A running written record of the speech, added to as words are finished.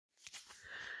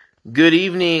Good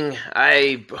evening.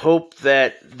 I hope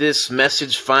that this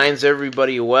message finds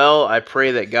everybody well. I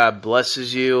pray that God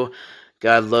blesses you.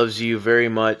 God loves you very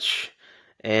much.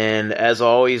 And as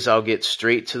always, I'll get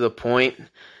straight to the point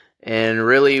and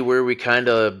really where we kind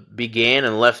of began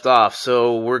and left off.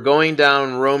 So we're going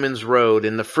down Romans Road,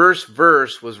 and the first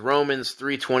verse was Romans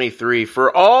 3:23.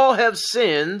 For all have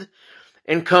sinned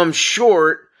and come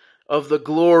short of the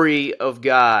glory of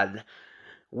God.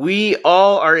 We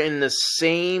all are in the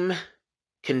same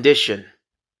condition.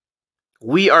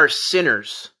 We are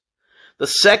sinners. The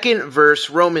second verse,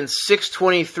 Romans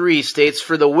 6:23, states,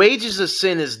 For the wages of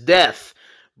sin is death,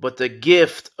 but the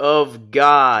gift of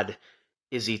God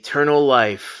is eternal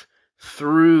life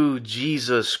through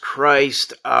Jesus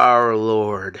Christ our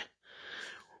Lord.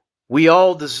 We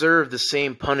all deserve the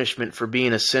same punishment for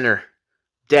being a sinner,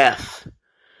 death.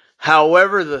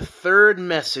 However, the third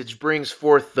message brings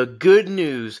forth the good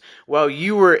news while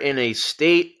you were in a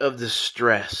state of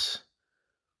distress,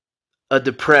 a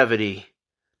depravity,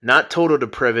 not total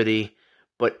depravity,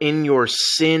 but in your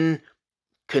sin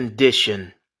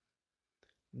condition.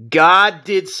 God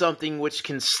did something which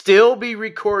can still be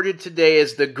recorded today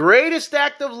as the greatest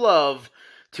act of love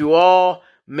to all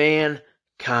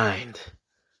mankind.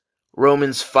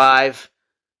 Romans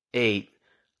 5:8.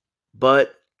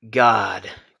 But God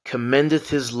commendeth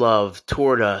his love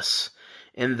toward us,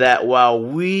 in that while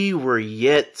we were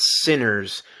yet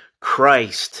sinners,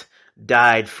 Christ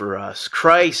died for us.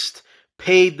 Christ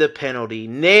paid the penalty,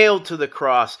 nailed to the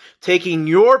cross, taking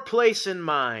your place and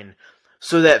mine,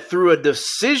 so that through a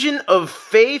decision of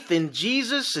faith in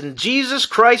Jesus and Jesus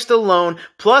Christ alone,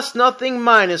 plus nothing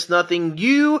minus nothing,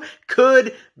 you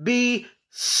could be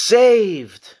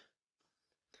saved.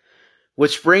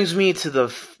 Which brings me to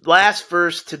the last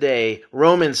verse today,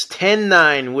 Romans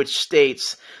 10:9, which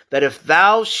states that if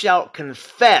thou shalt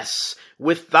confess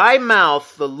with thy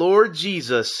mouth the Lord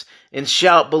Jesus, and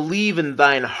shalt believe in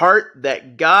thine heart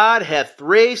that God hath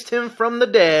raised him from the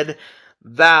dead,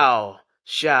 thou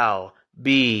shalt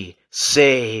be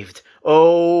saved.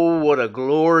 Oh, what a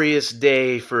glorious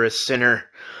day for a sinner.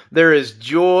 There is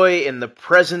joy in the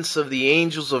presence of the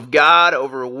angels of God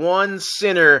over one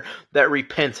sinner that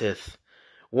repenteth.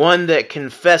 One that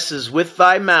confesses with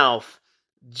thy mouth,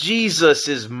 Jesus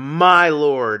is my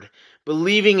Lord,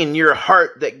 believing in your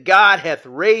heart that God hath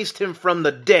raised him from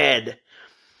the dead.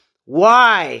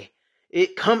 Why?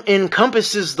 It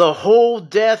encompasses the whole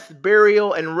death,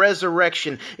 burial, and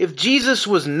resurrection. If Jesus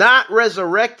was not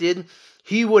resurrected,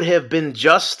 he would have been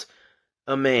just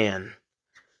a man.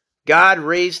 God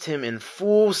raised him in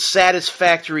full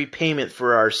satisfactory payment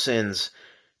for our sins,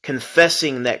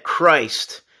 confessing that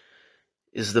Christ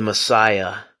is the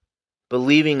Messiah,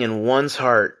 believing in one's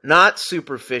heart, not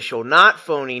superficial, not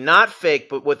phony, not fake,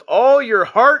 but with all your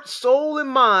heart, soul, and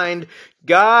mind,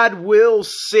 God will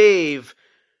save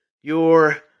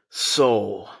your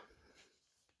soul.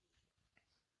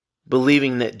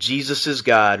 Believing that Jesus is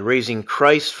God, raising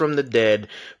Christ from the dead,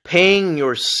 paying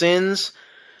your sins,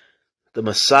 the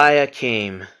Messiah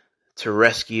came to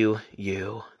rescue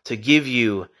you, to give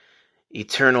you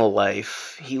eternal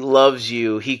life. He loves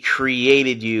you. He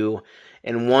created you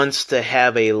and wants to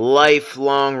have a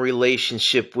lifelong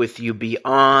relationship with you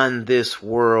beyond this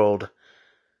world.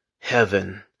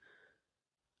 Heaven.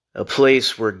 A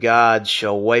place where God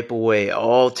shall wipe away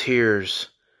all tears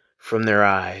from their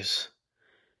eyes.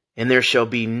 And there shall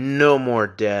be no more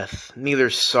death, neither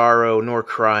sorrow nor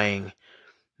crying.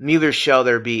 Neither shall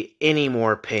there be any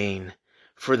more pain.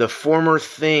 For the former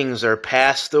things are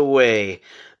passed away.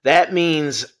 That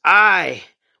means I,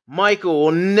 Michael,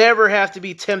 will never have to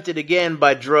be tempted again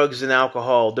by drugs and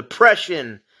alcohol,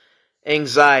 depression,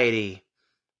 anxiety,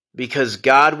 because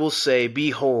God will say,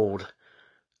 Behold,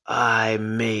 I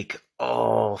make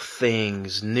all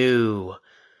things new.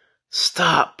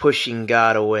 Stop pushing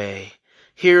God away.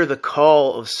 Hear the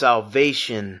call of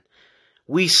salvation.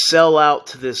 We sell out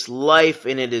to this life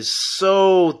and it is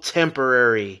so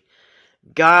temporary.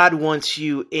 God wants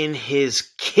you in his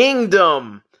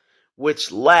kingdom,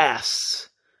 which lasts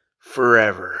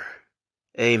forever.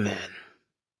 Amen.